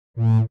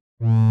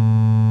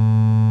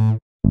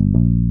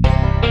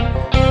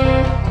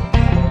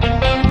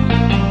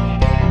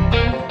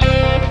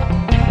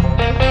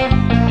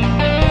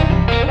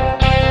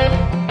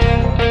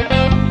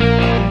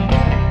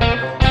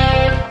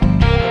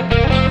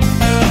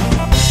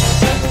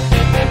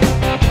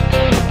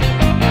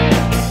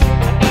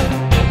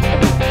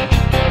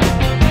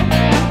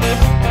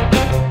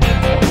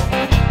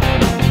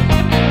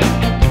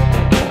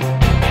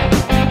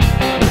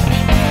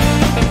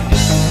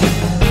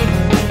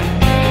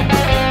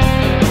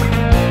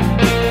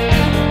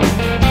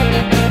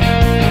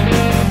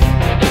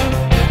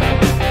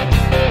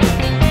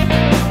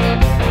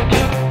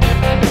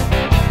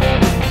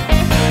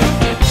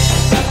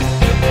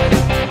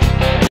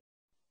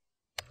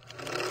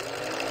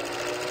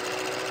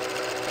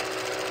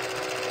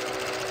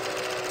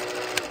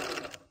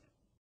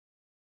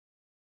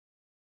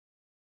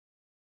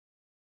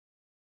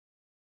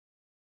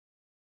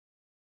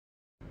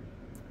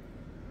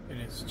It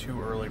is too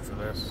early for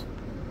this.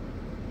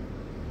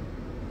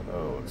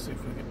 Oh, let's see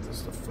if we get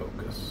this to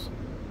focus.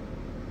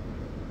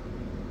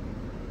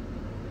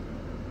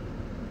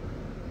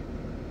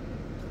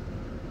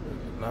 We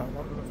did not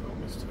want it to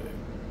focus today.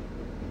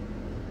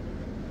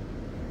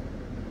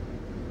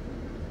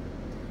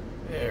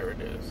 There it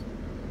is.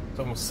 It's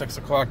almost 6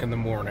 o'clock in the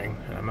morning,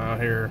 and I'm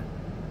out here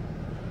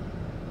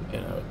in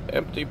an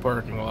empty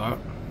parking lot.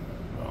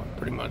 Well,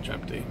 pretty much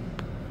empty,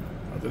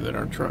 other than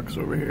our trucks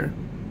over here.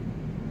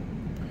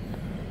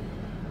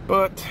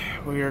 But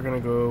we are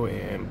gonna go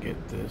and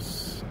get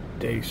this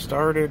day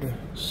started,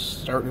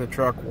 starting the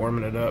truck,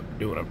 warming it up,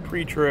 doing a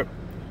pre-trip,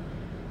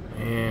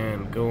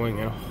 and going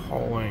and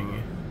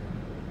hauling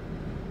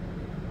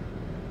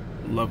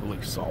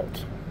lovely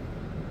salt.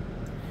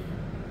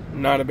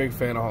 Not a big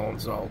fan of hauling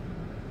salt.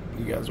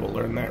 You guys will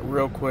learn that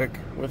real quick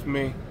with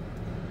me.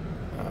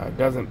 It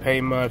doesn't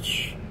pay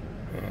much,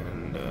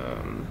 and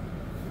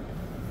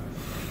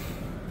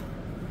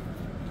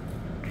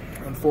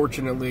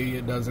unfortunately,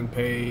 it doesn't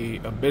pay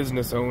a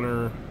business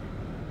owner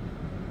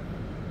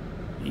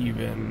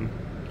even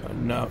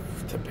enough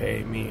to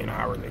pay me an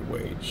hourly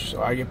wage.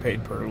 So I get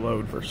paid per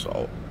load for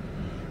salt,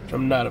 which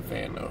I'm not a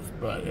fan of,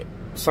 but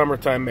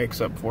summertime makes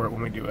up for it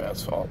when we do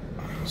asphalt.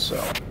 So,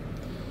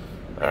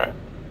 alright,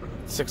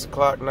 6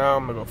 o'clock now.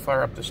 I'm gonna go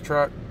fire up this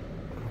truck,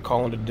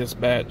 call into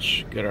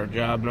dispatch, get our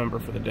job number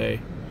for the day.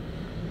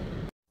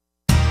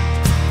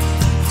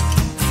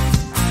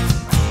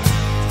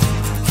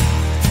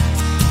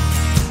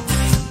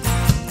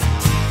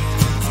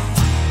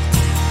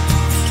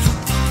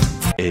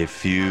 A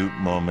few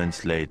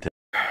moments later.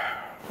 I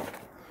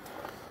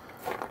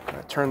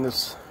turn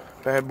this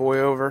bad boy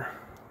over,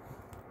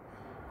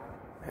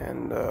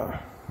 and I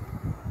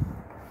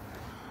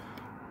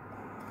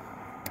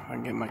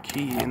can get my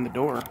key in the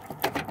door.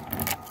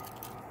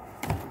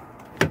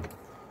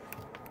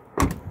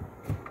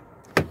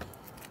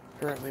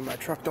 Apparently my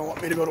truck don't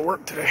want me to go to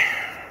work today.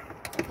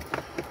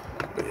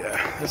 But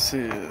yeah, this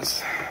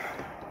is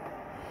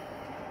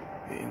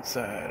the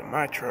inside of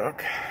my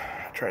truck.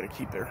 I try to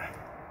keep it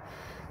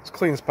as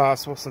clean as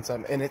possible since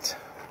I'm in it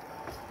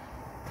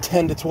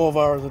 10 to 12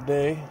 hours a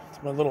day.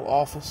 It's my little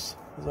office,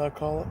 as I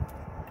call it.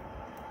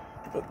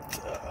 But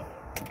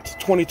it's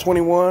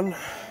 2021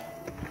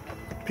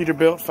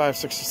 Peterbilt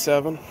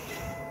 567.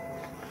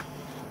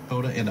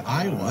 Dakota and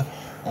Iowa,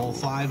 all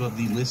 5 of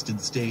the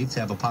listed states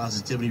have a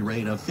positivity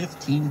rate of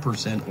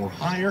 15% or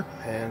higher.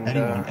 And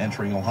anyone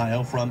entering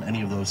Ohio from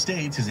any of those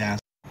states is asked.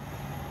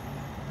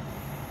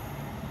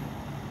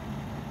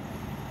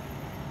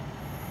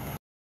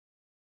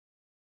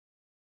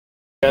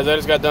 Guys, I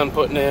just got done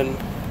putting in,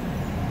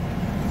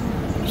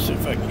 let's see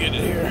if I can get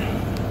it here,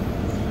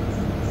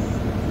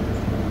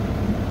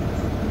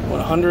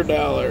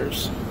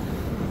 $100,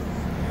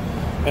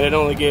 and it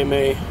only gave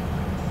me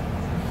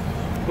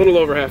a little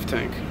over half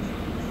tank.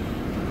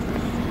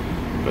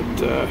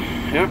 But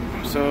yeah,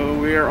 so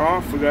we are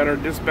off. We got our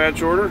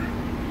dispatch order,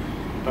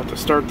 about to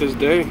start this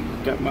day.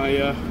 Got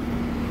my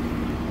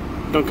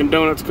Dunkin'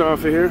 Donuts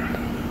coffee here.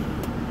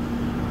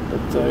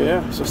 But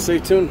yeah, so stay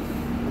tuned.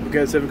 Hope you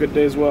guys have a good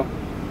day as well.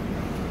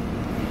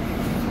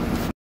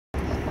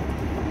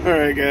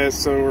 Alright guys,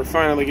 so we're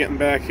finally getting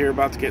back here,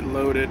 about to get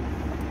loaded.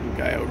 The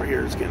guy over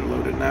here is getting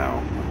loaded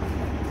now.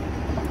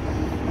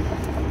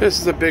 This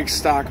is a big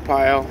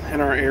stockpile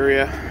in our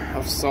area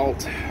of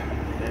salt.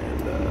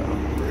 And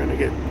we're going to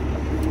get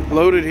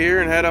loaded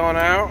here and head on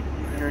out.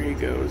 There he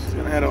goes. He's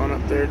going to head on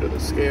up there to the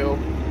scale.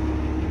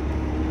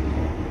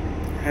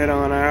 Head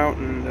on out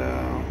and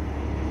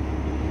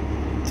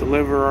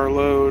deliver our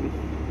load.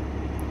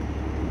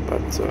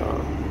 But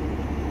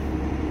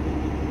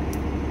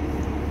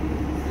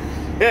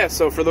yeah,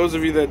 so for those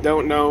of you that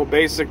don't know,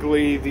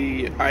 basically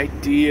the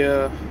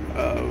idea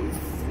of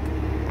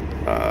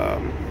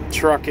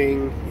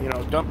trucking, you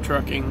know, dump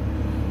trucking,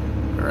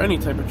 or any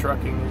type of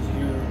trucking, is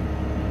you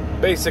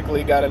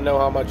basically got to know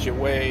how much you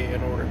weigh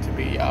in order to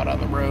be out on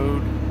the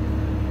road.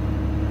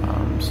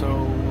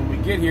 So when we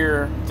get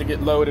here to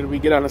get loaded, we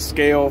get on a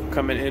scale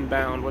coming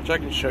inbound, which I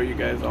can show you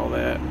guys all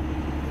that.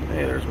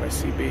 Hey, there's my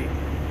CB.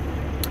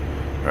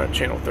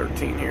 channel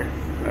 13 here.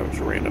 That was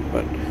random,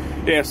 but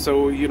yeah.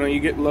 So you know, you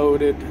get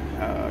loaded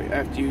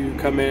after you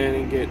come in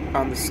and get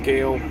on the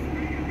scale.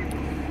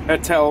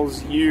 That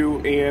tells you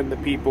and the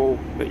people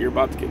that you're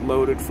about to get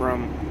loaded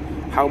from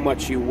how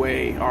much you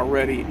weigh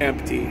already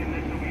empty.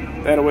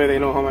 That way they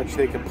know how much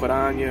they can put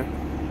on you.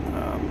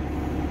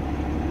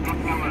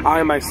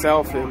 I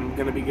myself am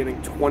going to be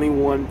getting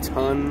 21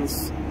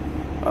 tons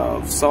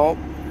of salt.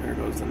 There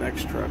goes the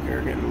next truck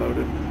here getting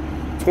loaded.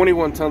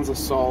 21 tons of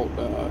salt,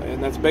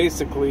 and that's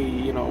basically,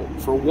 you know,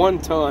 for 1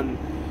 ton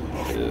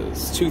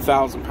is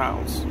 2,000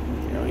 pounds.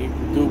 You know, you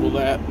can Google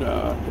that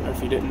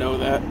if you didn't know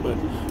that, but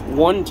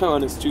 1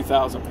 ton is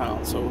 2,000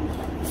 pounds. So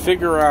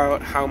figure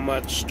out how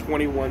much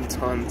 21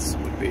 tons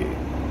would be.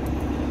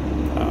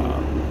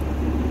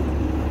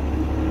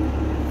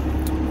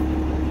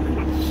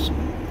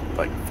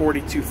 Like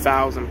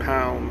 42,000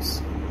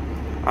 pounds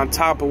on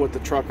top of what the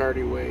truck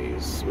already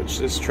weighs, which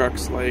this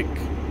truck's like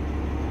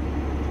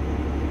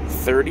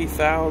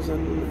 30,000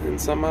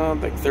 and some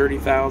odd, like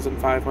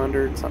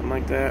 30,500, something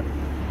like that.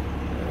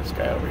 And this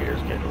guy over here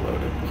is getting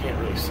loaded. Can't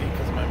really see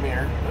because of my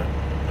mirror, but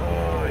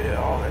oh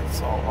yeah, all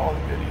that's all the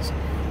goodies.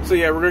 So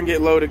yeah, we're gonna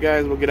get loaded,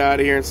 guys. We'll get out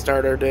of here and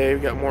start our day. We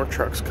got more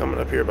trucks coming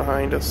up here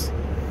behind us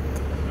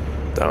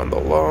down the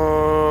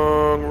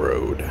long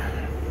road.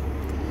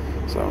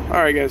 So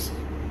all right, guys.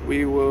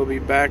 We will be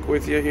back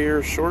with you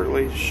here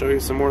shortly to show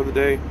you some more of the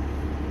day.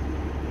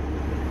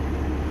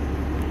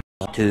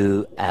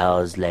 2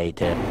 hours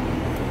later.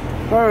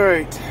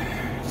 Alright,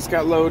 just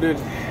got loaded,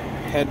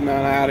 heading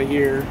on out of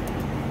here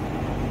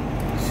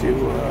to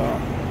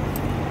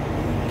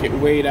get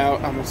weighed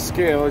out on the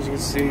scale. As you can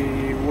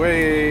see,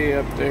 way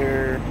up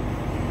there,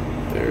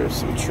 there's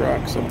some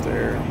trucks up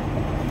there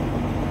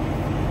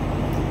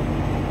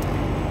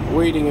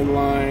waiting in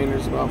line.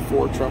 There's about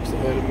 4 trucks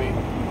ahead of me.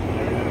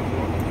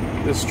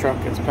 This truck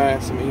is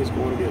passing me. He's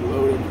going to get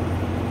loaded.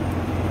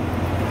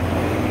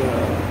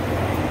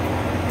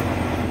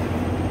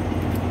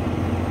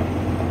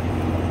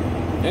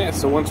 And, yeah,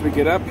 so once we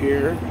get up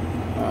here,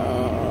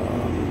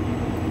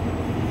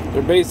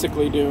 they're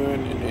basically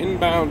doing an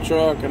inbound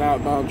truck, an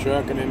outbound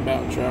truck, an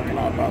inbound truck, an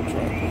outbound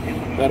truck.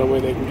 That way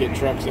they can get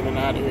trucks in and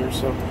out of here.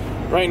 So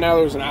right now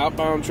there's an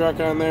outbound truck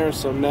on there.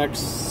 So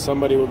next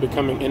somebody will be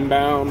coming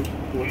inbound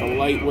with a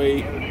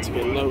lightweight to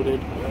get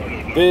loaded.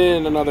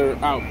 Then another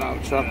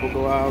outbound truck will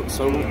go out.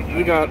 So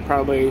we got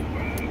probably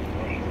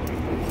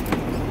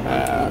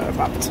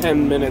about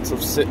 10 minutes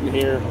of sitting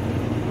here.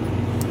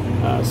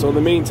 So in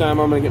the meantime,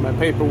 I'm going to get my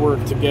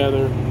paperwork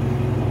together.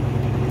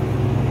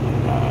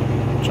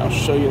 Which I'll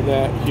show you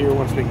that here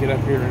once we get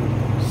up here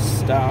and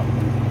stop.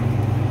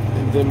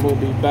 And then we'll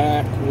be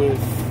back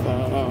with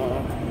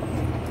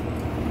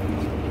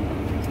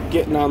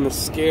getting on the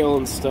scale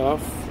and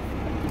stuff.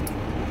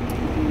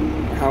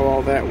 How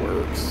all that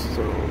works.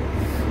 So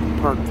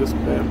park this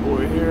bad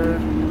boy here,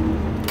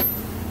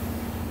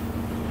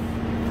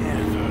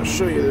 and I'll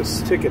show you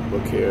this ticket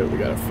book here we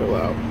gotta fill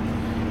out.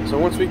 So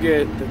once we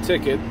get the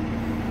ticket,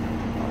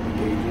 all the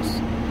gauges,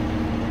 so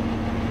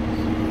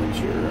you got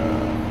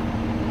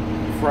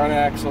your front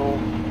axle,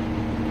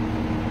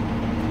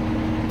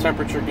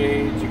 temperature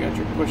gauge, you got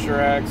your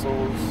pusher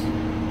axles,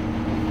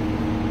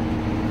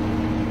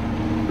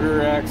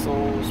 rear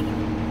axles,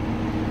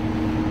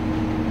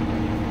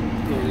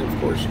 and of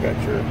course you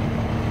got your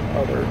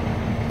other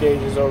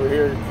gauges over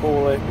here, your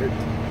coolant, your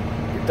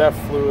DEF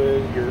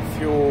fluid, your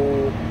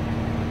fuel,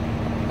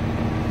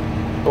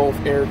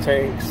 both air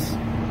tanks,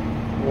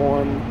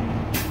 1,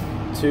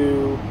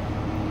 2,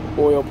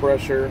 oil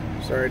pressure.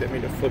 Sorry, I didn't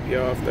mean to flip you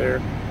off there.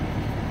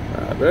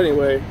 But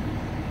anyway,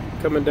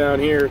 coming down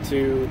here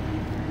to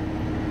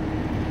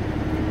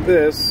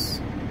this,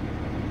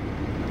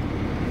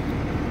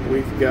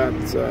 we've got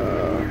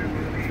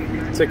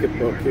ticket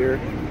book here.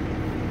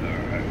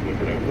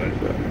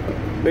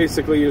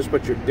 Basically, you just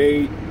put your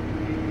date,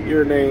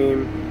 your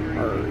name,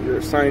 or your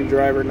assigned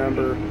driver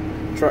number,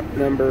 truck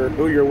number,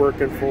 who you're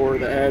working for,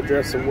 the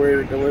address of where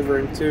you're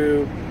delivering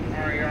to.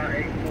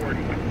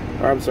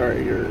 Or I'm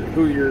sorry,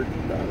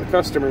 the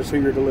customers who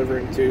you're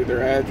delivering to,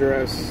 their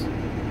address,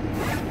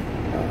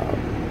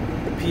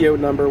 the PO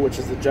number, which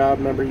is the job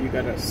number you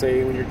gotta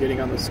say when you're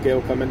getting on the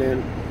scale coming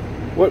in,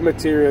 what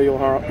material you're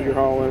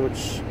hauling,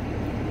 which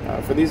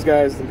for these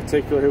guys in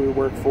particular who we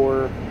work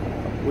for,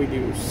 we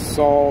do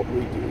salt, we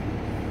do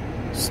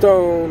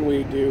stone,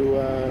 we do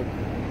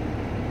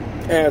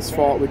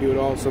asphalt, we do it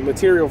all. So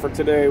material for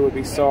today would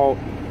be salt.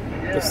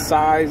 The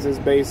size is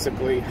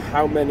basically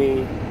how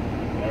many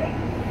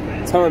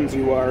tons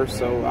you are,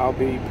 so I'll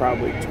be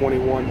probably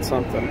 21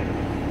 something.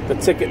 The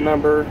ticket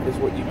number is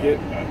what you get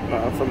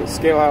from the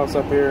scale house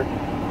up here.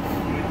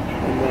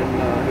 And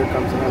then here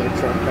comes another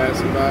truck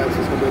passing by, so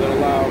it's going to be a little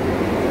loud.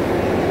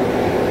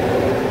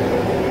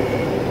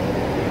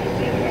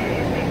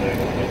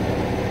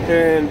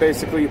 And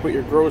basically you put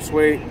your gross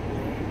weight,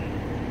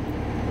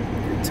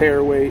 your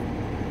tare weight,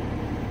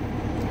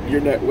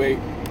 your net weight.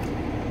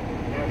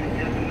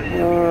 I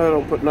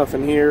don't put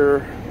nothing here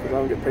because I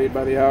don't get paid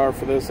by the hour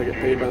for this. I get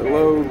paid by the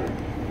load.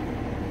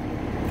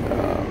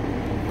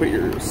 put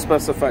your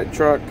specified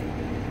truck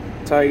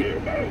tight.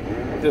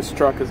 This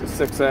truck is a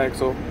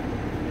 6-axle,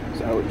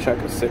 so I would check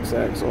a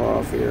 6-axle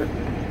off here.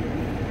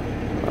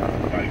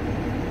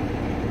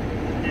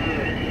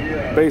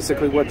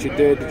 Basically what you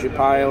did you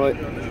pile it,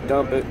 did you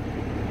dump it?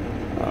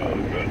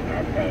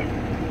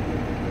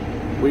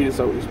 We just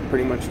always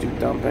pretty much do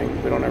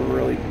dumping. We don't ever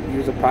really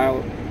use a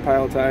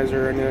pilotizer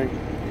or anything.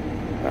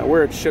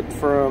 Where it's shipped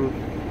from,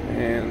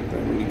 and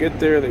when you get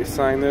there they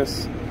sign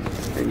this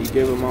and you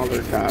give them all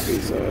their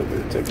copies of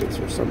their tickets,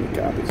 or so many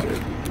copies here.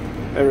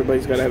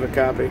 Everybody's got to have a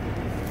copy.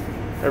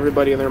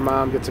 Everybody and their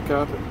mom gets a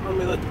copy.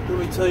 Let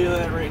me tell you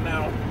that right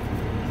now.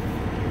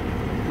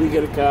 We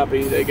get a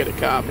copy, they get a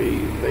copy,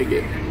 they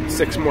get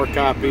 6 more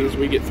copies,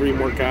 we get 3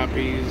 more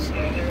copies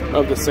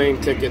of the same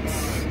tickets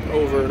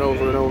over and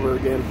over and over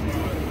again.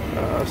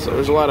 So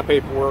there's a lot of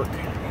paperwork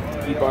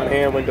to keep on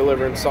hand when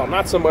delivering salt.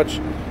 Not so much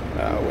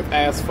with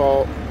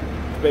asphalt,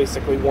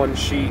 basically one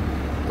sheet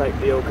type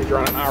deal because you're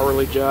on an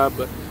hourly job,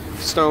 but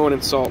stone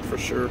and salt for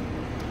sure.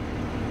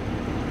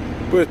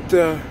 But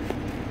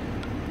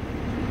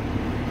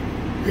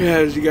yeah,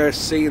 as you guys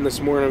seen this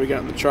morning, we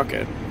got in the truck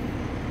at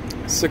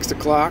 6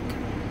 o'clock.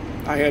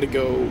 I had to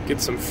go get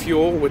some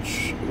fuel,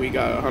 which we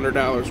got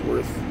 $100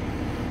 worth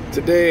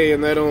today,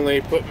 and that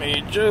only put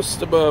me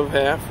just above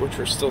half, which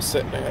we're still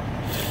sitting at.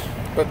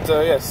 But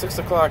yeah, 6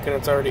 o'clock and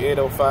it's already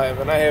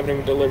 8:05, and I haven't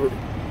even delivered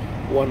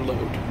one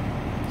load.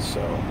 So,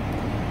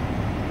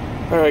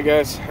 alright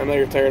guys, I know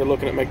you're tired of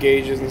looking at my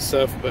gauges and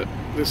stuff, but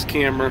this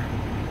camera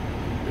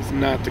is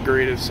not the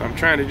greatest, so I'm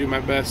trying to do my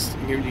best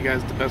and give you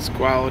guys the best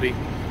quality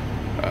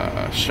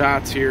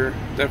shots here.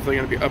 Definitely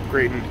going to be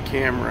upgrading the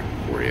camera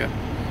for you.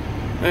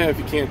 If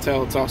you can't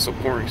tell, it's also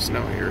pouring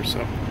snow here,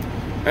 so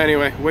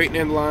anyway, waiting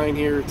in line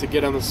here to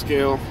get on the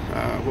scale.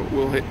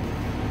 We'll hit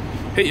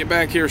you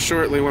back here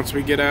shortly once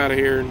we get out of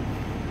here and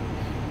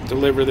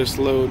deliver this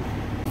load.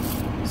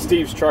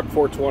 Steve's truck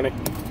 420.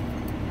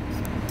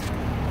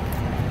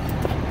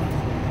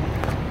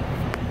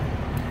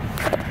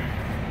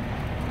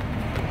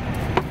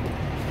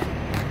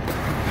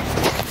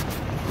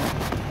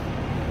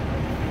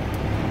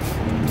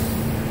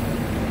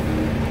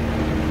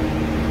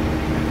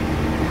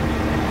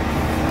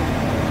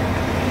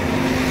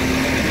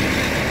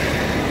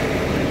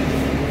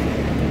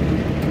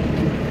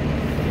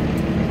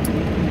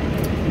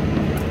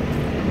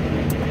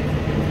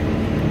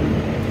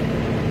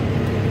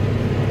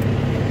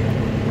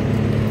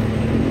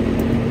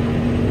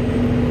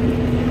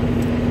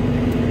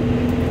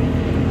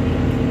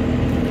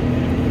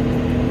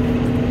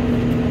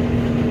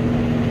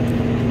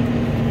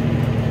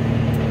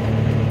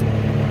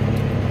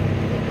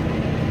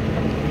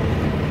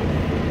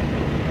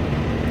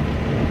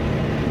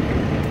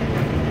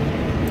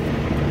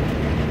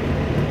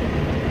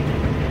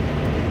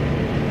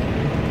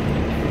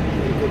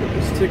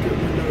 Ticket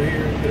window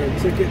here and get our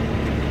ticket.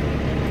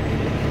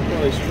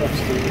 All these trucks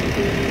do right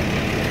here.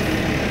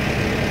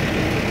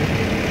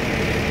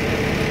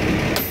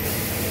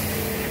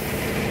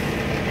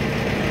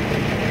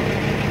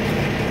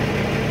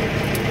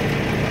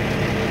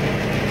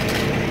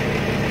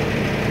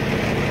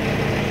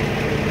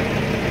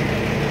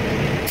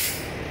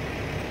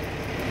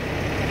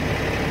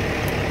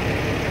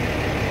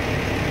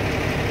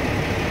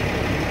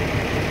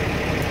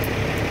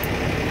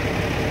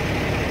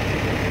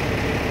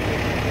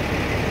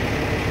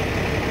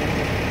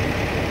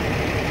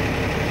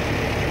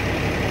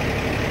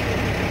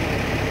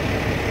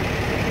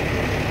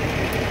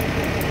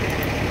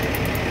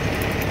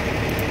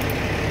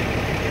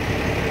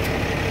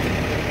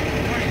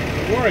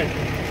 Warren,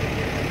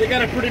 they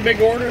got a pretty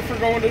big order for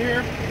going to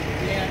here?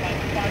 Yeah, like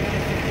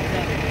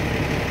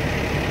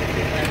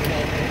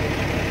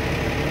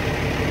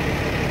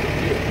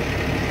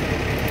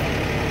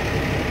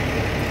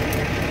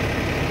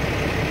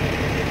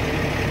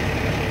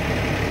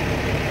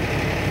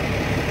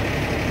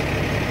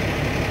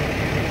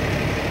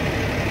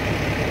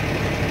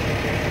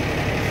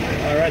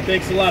All right,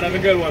 thanks a lot. Have a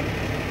good one.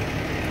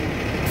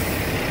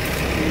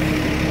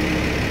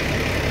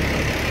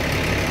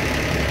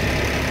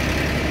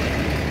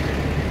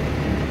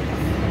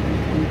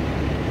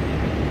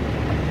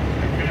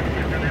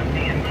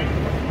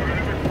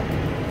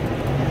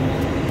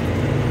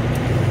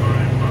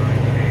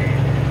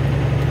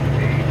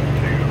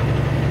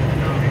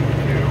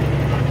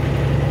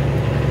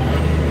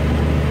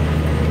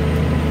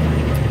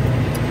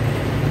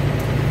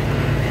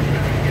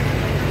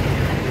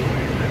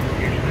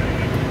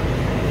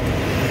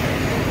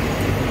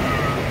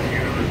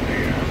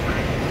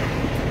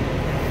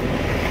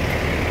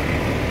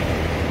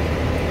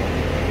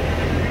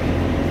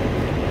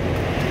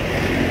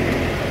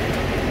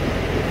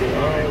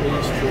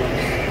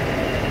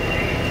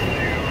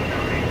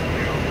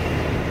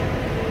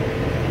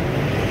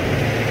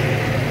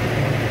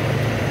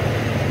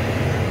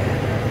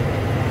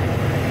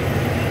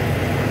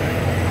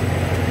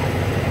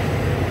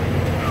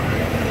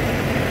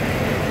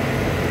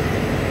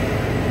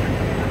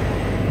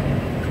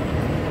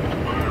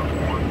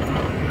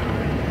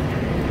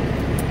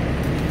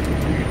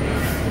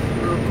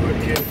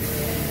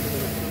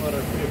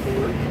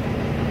 airport.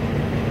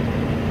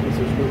 Because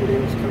there's nobody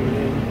else coming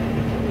in.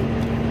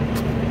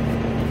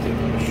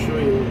 I'll show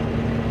you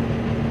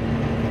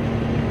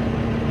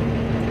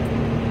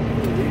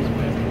one of these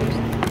bad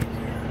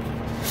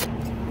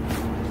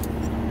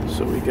boys.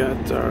 So we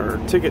got our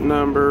ticket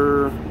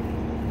number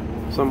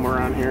somewhere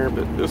on here,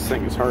 but this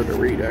thing is hard to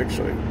read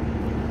actually.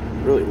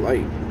 Really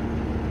light.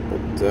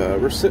 But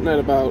we're sitting at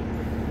about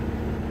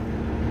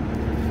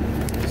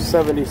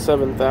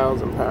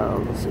 77,000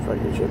 pounds. Let's see if I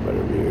can get you a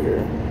better view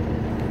here.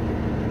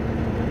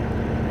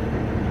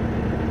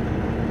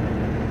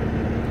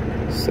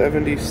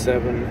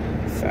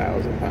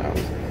 77,000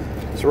 pounds.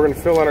 So we're going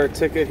to fill out our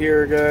ticket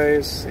here,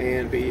 guys,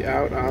 and be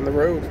out on the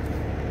road.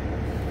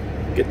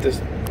 Get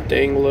this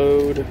dang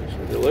load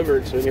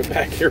delivered so we can get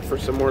back here for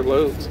some more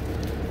loads.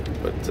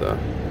 But,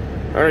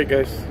 alright,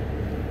 guys.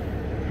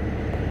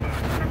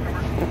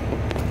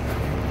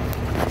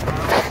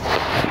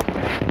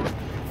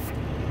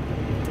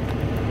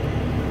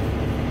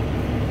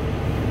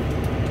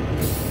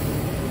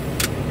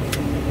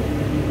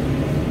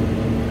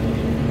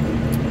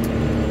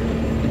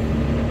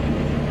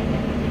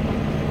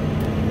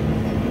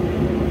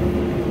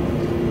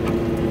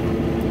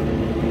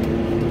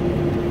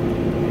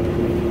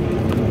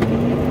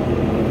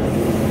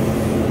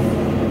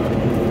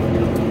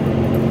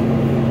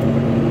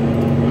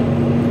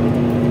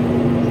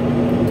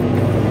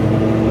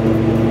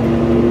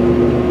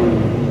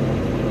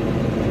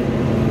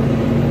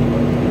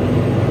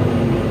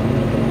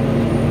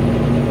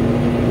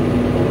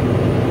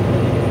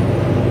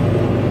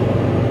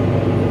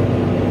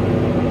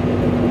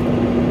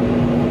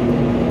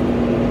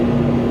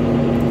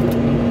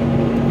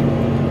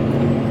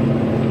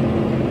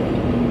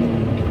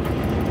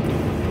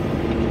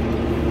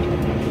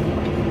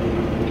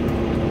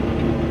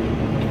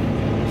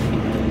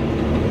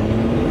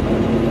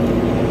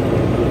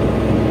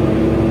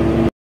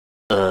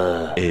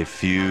 A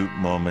few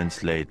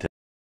moments later.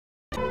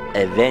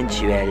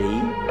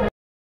 Eventually.